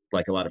have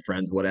like a lot of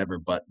friends, whatever,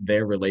 but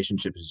their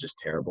relationship is just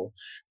terrible.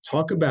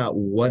 Talk about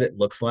what it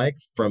looks like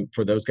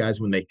for those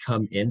guys when they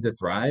come into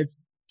Thrive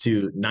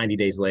to 90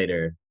 days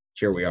later,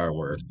 here we are,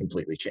 we're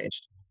completely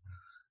changed.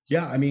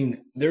 Yeah, I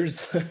mean,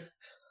 there's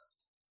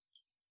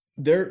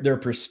their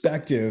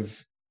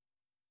perspective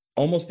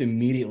almost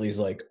immediately is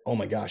like, oh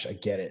my gosh, I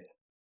get it.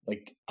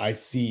 Like I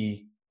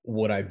see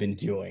what I've been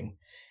doing.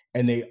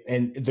 And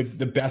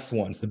the best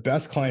ones, the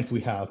best clients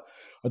we have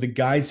are the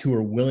guys who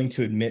are willing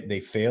to admit they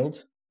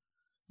failed,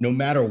 no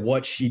matter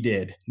what she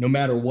did, no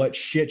matter what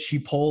shit she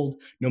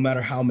pulled, no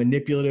matter how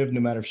manipulative,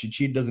 no matter if she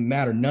cheated, doesn't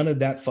matter. None of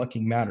that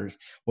fucking matters.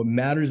 What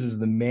matters is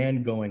the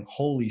man going,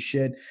 holy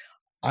shit,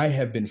 I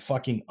have been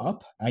fucking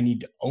up. I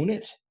need to own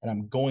it, and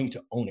I'm going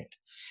to own it.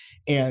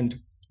 And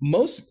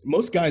most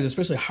guys,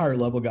 especially higher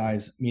level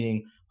guys,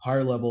 meaning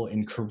higher level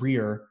in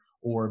career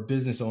or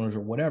business owners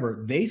or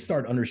whatever, they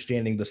start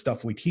understanding the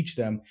stuff we teach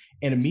them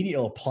and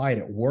immediately apply it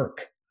at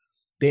work.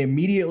 They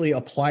immediately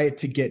apply it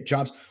to get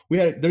jobs.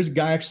 There's a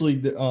guy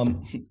actually,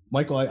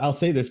 Michael, I'll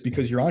say this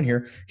because you're on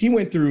here. He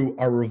went through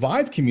our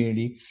Revive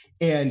community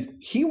and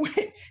he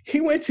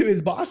went to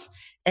his boss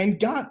and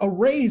got a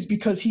raise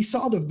because he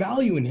saw the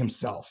value in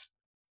himself.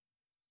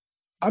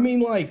 I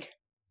mean, like,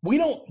 we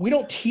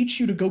don't teach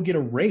you to go get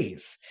a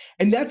raise.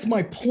 And that's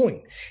my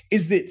point,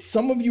 is that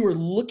some of you are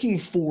looking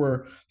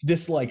for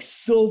this like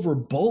silver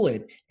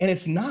bullet, and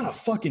it's not a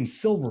fucking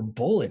silver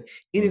bullet.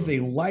 It is a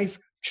life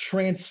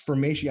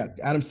transformation. Yeah,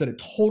 Adam said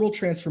it, total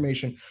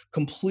transformation,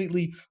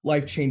 completely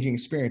life-changing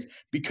experience,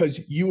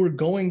 because you are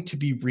going to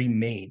be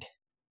remade.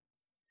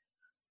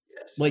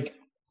 Yes. Like,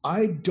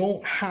 I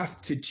don't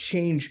have to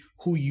change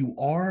who you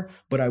are,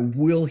 but I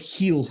will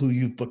heal who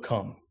you've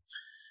become.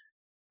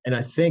 And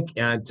I think,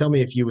 tell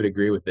me if you would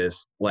agree with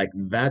this, like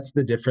that's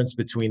the difference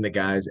between the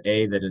guys,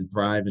 that in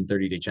Thrive and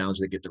 30-Day Challenge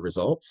that get the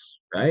results,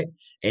 right?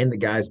 And the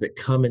guys that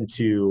come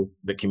into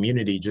the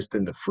community just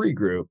in the free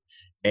group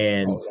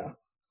and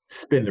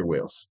spin their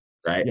wheels,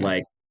 right? Yeah.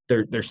 Like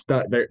they're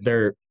stuck,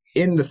 they're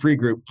in the free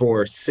group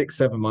for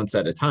 6-7 months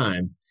at a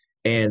time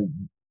and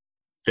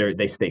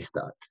they stay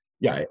stuck.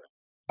 Yeah. Right?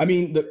 I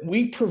mean,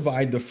 we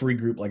provide the free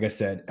group, like I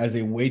said, as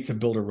a way to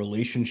build a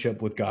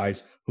relationship with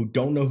guys who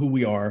don't know who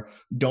we are,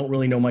 don't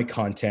really know my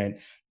content.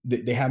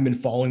 They haven't been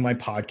following my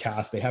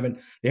podcast. They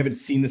haven't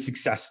seen the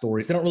success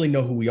stories. They don't really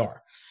know who we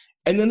are.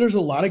 And then there's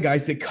a lot of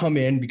guys that come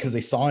in because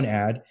they saw an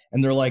ad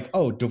and they're like,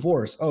 oh,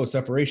 divorce, oh,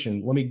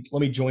 separation. Let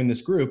me join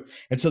this group.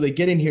 And so they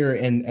get in here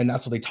and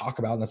that's what they talk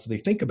about. And that's what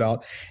they think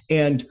about.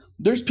 And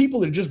there's people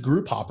that are just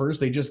group hoppers.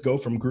 They just go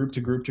from group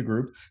to group to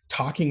group,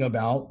 talking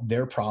about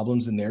their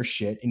problems and their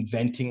shit,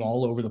 inventing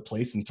all over the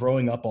place and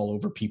throwing up all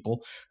over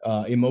people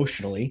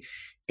emotionally.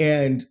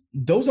 And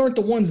those aren't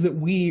the ones that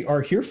we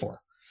are here for.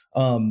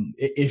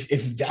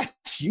 If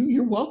that's you,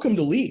 you're welcome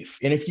to leave.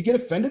 And if you get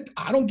offended,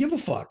 I don't give a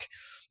fuck,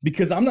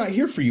 because I'm not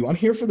here for you. I'm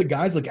here for the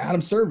guys like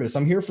Adam Service.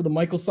 I'm here for the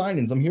Michael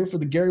Sinans. I'm here for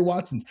the Gary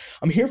Watsons.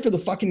 I'm here for the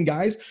fucking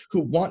guys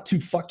who want to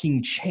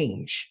fucking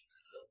change.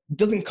 It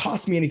doesn't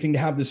cost me anything to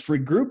have this free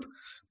group.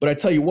 But I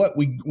tell you what,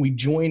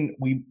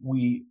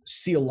 we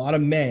see a lot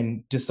of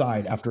men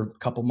decide after a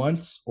couple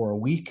months or a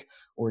week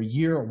or a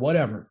year or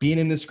whatever, being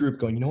in this group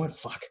going, you know what,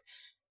 fuck,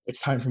 it's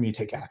time for me to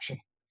take action.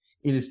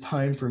 It is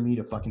time for me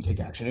to fucking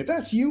take action. If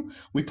that's you,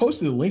 we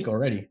posted the link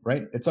already,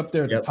 right? It's up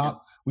there at the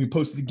top. We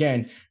posted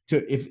again to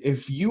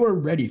if you are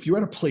ready, if you're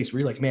at a place where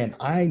you're like, man,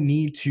 I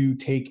need to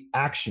take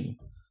action,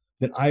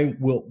 then I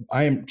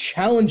am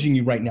challenging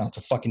you right now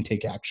to fucking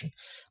take action.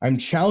 I'm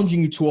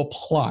challenging you to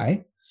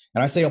apply.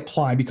 And I say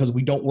apply because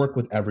we don't work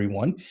with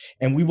everyone.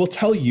 And we will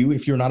tell you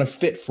if you're not a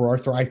fit for our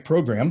Thrive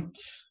program,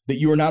 that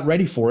you are not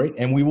ready for it.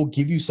 And we will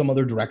give you some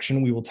other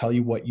direction. We will tell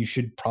you what you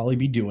should probably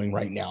be doing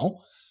right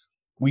now.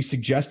 We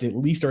suggest at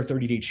least our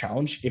 30-day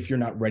challenge if you're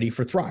not ready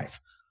for Thrive.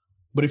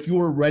 But if you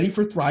are ready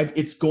for Thrive,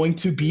 it's going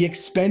to be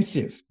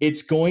expensive.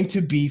 It's going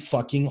to be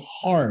fucking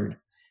hard.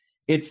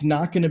 It's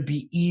not going to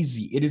be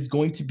easy. It is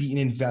going to be an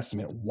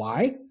investment.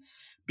 Why?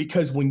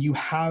 Because when you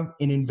have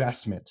an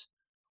investment,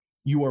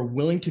 you are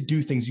willing to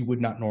do things you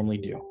would not normally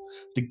do.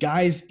 The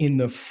guys in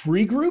the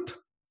free group,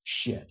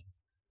 shit.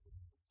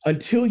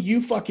 Until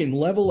you fucking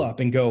level up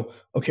and go,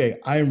 okay,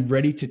 I am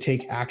ready to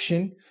take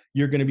action,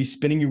 you're going to be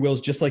spinning your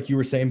wheels just like you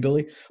were saying,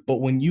 Billy.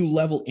 But when you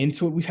level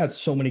into it, we've had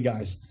so many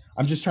guys.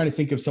 I'm just trying to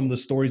think of some of the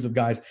stories of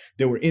guys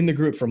that were in the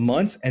group for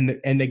months and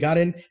they got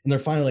in and they're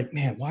finally like,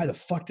 man, why the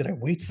fuck did I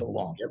wait so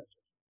long? Yep.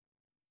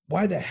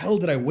 Why the hell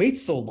did I wait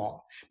so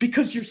long?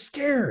 Because you're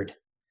scared.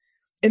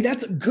 And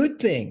that's a good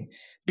thing,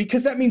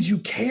 because that means you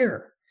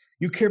care.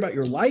 You care about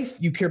your life.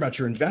 You care about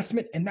your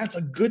investment. And that's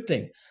a good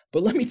thing.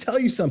 But let me tell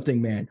you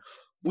something, man.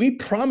 We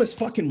promise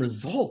fucking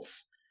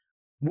results.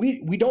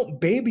 We don't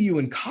baby you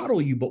and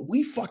coddle you, but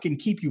we fucking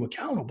keep you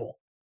accountable.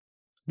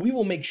 We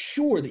will make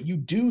sure that you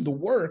do the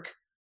work,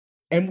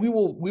 and we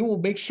will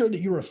make sure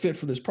that you're a fit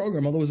for this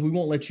program. Otherwise, we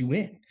won't let you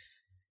in.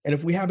 And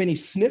if we have any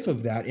sniff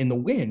of that in the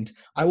wind,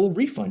 I will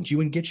refund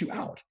you and get you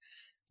out,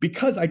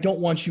 because I don't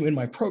want you in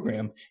my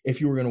program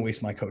if you were going to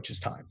waste my coach's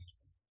time.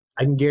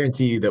 I can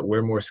guarantee you that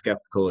we're more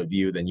skeptical of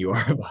you than you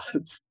are of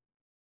us,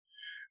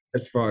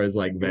 as far as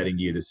like vetting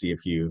you to see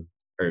if you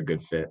are a good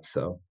fit.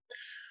 So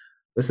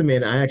listen,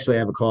 man, I actually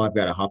have a call I've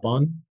got to hop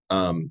on.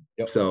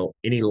 So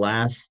any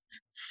last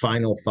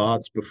final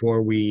thoughts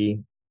before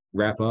we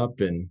wrap up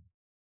and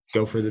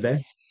go for the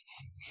day?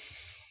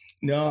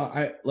 No,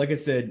 like I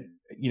said,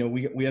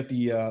 we have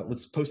the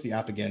let's post the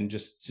app again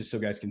just so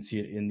guys can see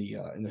it in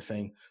the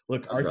thing.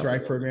 Look, our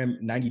Thrive program,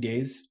 90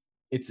 days.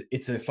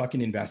 It's a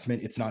fucking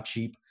investment. It's not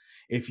cheap.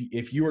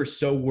 If you are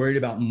so worried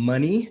about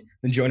money,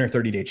 then join our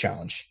 30-day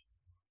challenge.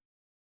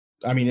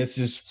 I mean, it's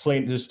just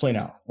plain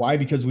out. Why?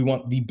 Because we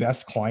want the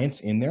best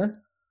clients in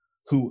there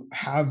who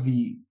have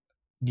the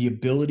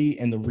ability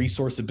and the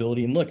resource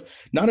ability. And look,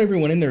 not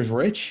everyone in there is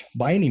rich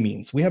by any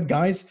means. We have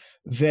guys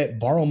that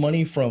borrow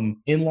money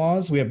from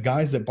in-laws. We have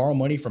guys that borrow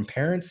money from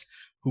parents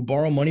who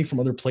borrow money from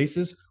other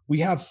places. We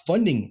have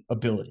funding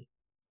ability,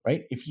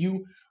 right? If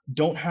you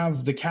don't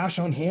have the cash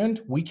on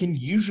hand, we can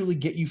usually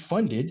get you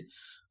funded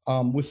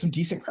with some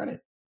decent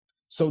credit.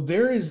 So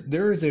there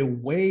is a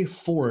way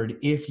forward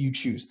if you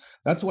choose.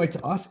 That's why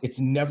to us, it's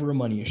never a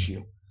money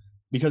issue,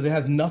 because it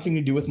has nothing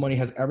to do with money. It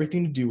has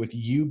everything to do with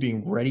you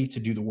being ready to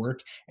do the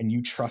work and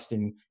you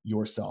trusting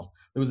yourself.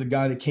 There was a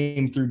guy that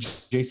came through,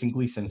 Jason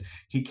Gleason.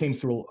 He came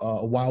through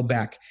a while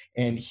back,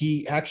 and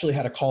he actually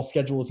had a call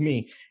scheduled with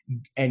me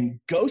and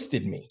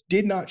ghosted me,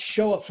 did not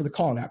show up for the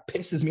call. And that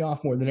pisses me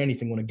off more than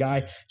anything, when a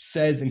guy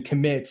says and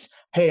commits,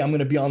 hey, I'm going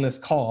to be on this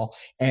call,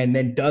 and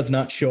then does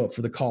not show up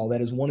for the call.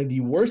 That is one of the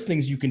worst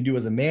things you can do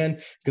as a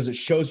man, because it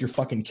shows your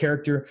fucking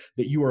character,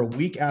 that you are a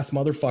weak ass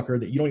motherfucker,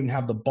 that you don't even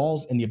have the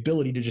balls and the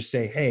ability to just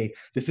say, hey,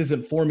 this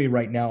isn't for me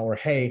right now, or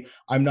hey,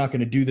 I'm not going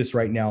to do this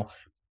right now.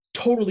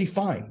 Totally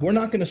fine. We're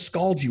not going to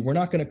scald you. We're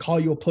not going to call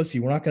you a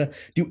pussy. We're not going to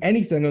do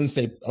anything other than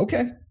say,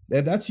 okay,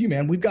 that's you,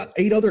 man. We've got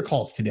 8 other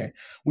calls today.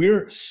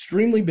 We're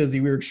extremely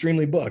busy. We're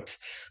extremely booked.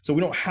 So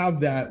we don't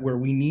have that where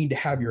we need to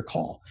have your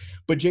call.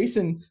 But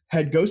Jason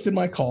had ghosted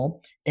my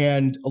call,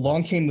 and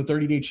along came the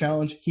 30-day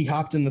challenge. He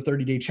hopped in the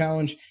 30-day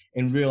challenge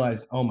and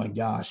realized, oh my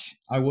gosh,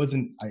 I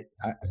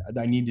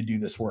need to do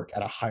this work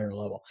at a higher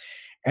level.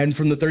 And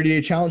from the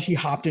 30-day challenge, he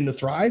hopped into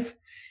Thrive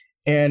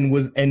and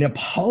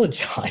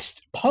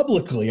apologized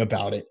publicly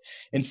about it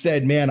and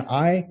said, man,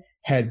 I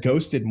had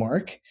ghosted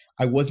Mark.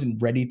 I wasn't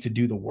ready to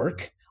do the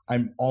work.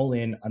 I'm all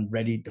in. I'm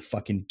ready to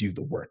fucking do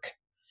the work.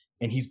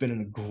 And he's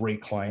been a great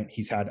client.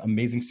 He's had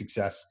amazing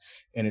success,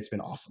 and it's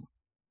been awesome.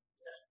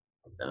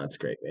 No, that's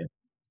great, man.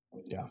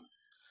 Yeah.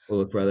 Well,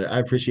 look, brother, I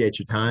appreciate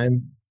your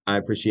time. I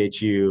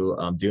appreciate you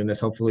doing this.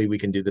 Hopefully we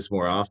can do this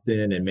more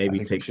often, and maybe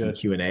take some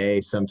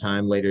Q&A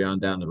sometime later on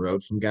down the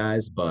road from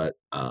guys. But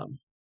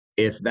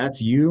if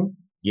that's you,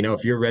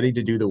 if you're ready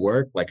to do the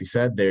work, like I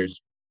said,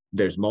 there's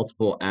There's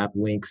multiple app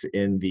links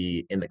in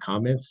the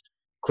comments.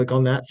 Click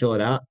on that, fill it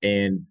out,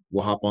 and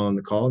we'll hop on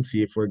the call and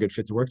see if we're a good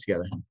fit to work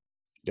together.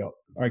 Yo.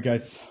 All right,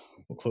 guys,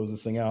 we'll close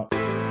this thing out.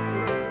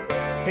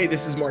 Hey,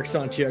 this is Mark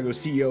Santiago,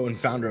 CEO and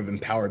founder of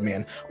Empowered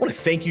Man. I want to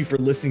thank you for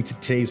listening to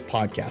today's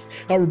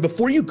podcast. However,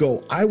 before you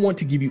go, I want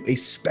to give you a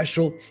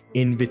special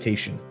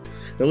invitation.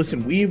 Now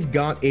listen, we've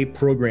got a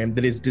program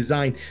that is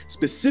designed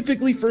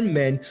specifically for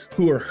men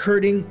who are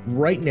hurting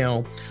right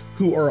now,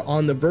 who are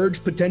on the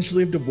verge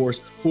potentially of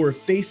divorce, who are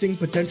facing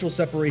potential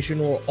separation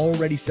or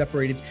already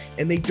separated,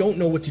 and they don't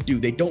know what to do.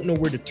 They don't know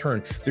where to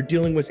turn. They're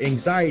dealing with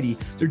anxiety.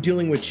 They're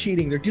dealing with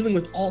cheating. They're dealing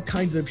with all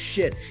kinds of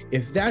shit.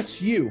 If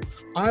that's you,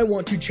 I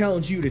want to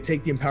challenge you to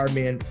take the Empowered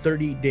Man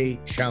 30-Day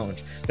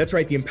Challenge. That's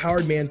right, the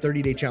Empowered Man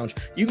 30-Day Challenge.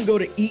 You can go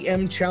to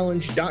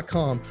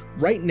emchallenge.com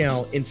right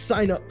now and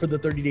sign up for the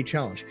 30-Day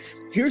Challenge.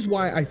 Here's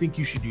why I think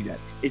you should do that.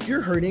 If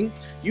you're hurting,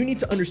 you need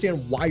to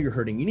understand why you're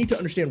hurting. You need to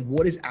understand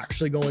what is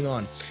actually going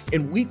on.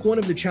 In week 1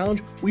 of the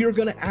challenge, we are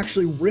going to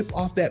actually rip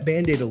off that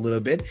Band-Aid a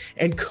little bit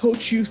and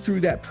coach you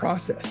through that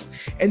process.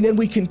 And then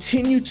we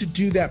continue to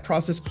do that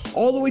process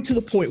all the way to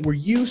the point where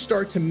you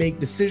start to make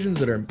decisions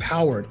that are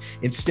empowered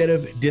instead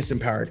of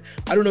disempowered.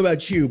 I don't know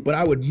about you, but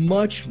I would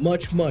much,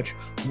 much, much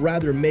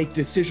rather make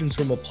decisions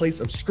from a place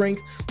of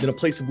strength than a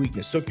place of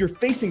weakness. So if you're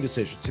facing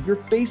decisions, if you're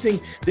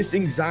facing this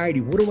anxiety,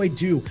 what do I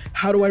do?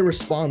 How do I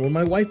respond? When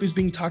my wife is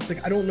being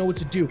toxic, I don't know what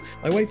to do.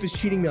 My wife is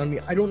cheating on me.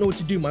 I don't know what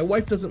to do. My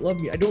wife doesn't love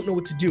me. I don't know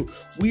what to do.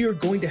 We are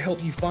going to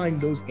help you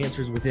find those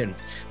answers within.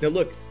 Now,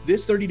 look,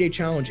 this 30-day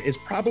challenge is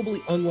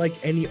probably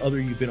unlike any other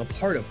you've been a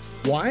part of.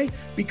 Why?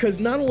 Because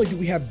not only do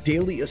we have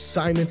daily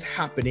assignments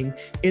happening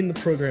in the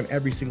program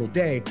every single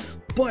day,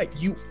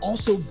 but you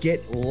also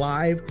get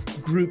live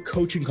group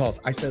coaching calls.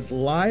 I said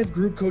live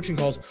group coaching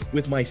calls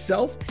with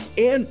myself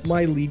and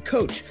my lead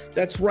coach.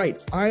 That's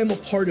right. I am a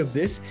part of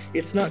this.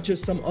 It's not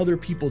just some other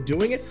people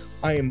doing it.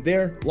 I am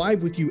there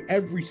live with you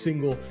every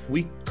single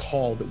week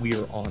call that we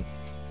are on.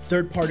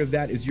 Third part of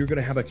that is you're going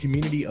to have a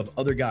community of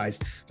other guys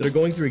that are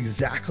going through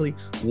exactly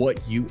what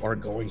you are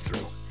going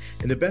through.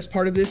 And the best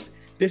part of this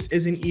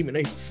isn't even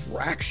a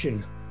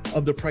fraction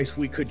of the price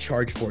we could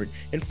charge for it.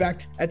 In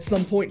fact, at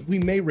some point we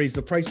may raise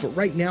the price, but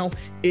right now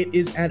it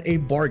is at a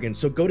bargain.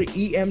 So go to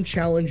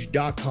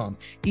emchallenge.com,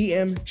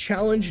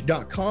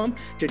 emchallenge.com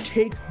to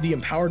take the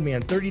Empowered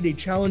Man 30-Day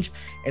Challenge,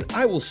 and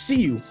I will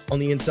see you on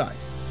the inside.